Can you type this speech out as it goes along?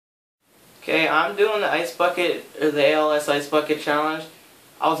Okay, I'm doing the ice bucket, or the ALS Ice Bucket Challenge.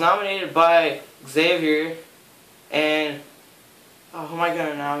 I was nominated by Xavier, and who am I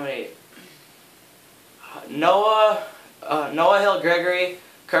gonna nominate? Noah Hill Gregory,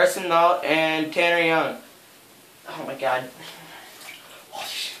 Carson Naut, and Tanner Young. Oh my God. Oh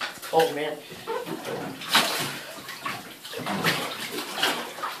shit, it's cold, man.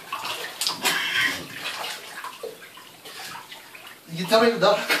 You tell me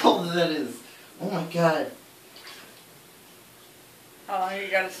how cold that is. Oh my God. How long you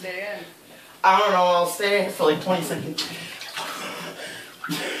gotta stay in? I don't know, I'll stay in for like 20 seconds.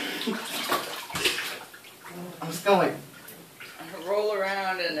 I'm just gonna like roll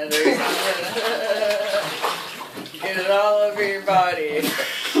around in it or something. Get it all over your body.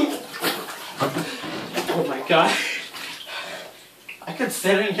 Oh my God. I could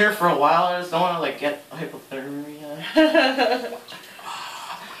sit in here for a while, I just don't want to like get hypothermia.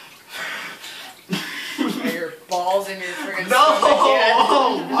 Are your balls in your friggin' No! stomach yet?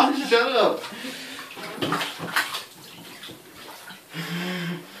 Oh, shut up.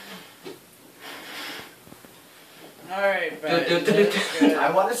 Alright, buddy.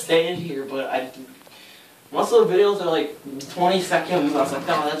 I want to stay in here, but most of the videos are like 20 seconds. I was like,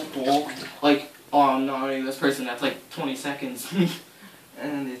 oh, that's bull. Like, oh, I'm nominating this person, that's like 20 seconds.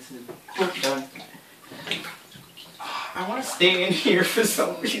 And it's done. I want to stay in here for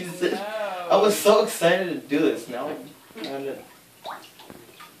some reason. No. I was so excited to do this. Now I'm kind of...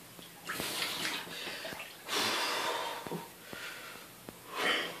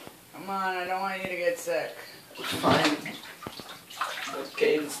 Come on, I don't want you to get sick. Fine.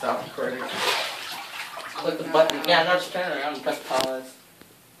 Okay, stop recording. Click the button. Yeah, no, just turn around and press pause.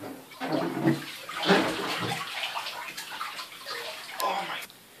 Oh my.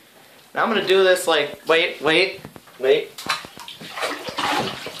 Now I'm gonna do this like, wait.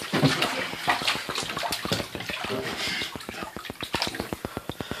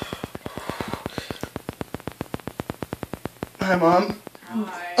 Hi, Mom.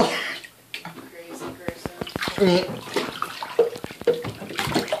 Hi. Crazy person.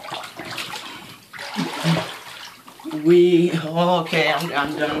 Oh, okay,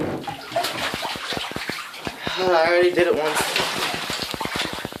 I'm done. I already did it once.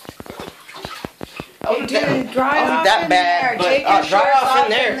 Dry off that in bad, there. but Take your dry shorts off in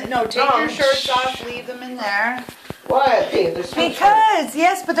there. No, take your shorts off. Leave them in there. What? Hey, there's so Because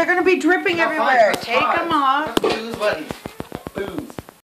yes, but they're going to be dripping everywhere. Take them off. Booze button. Booze.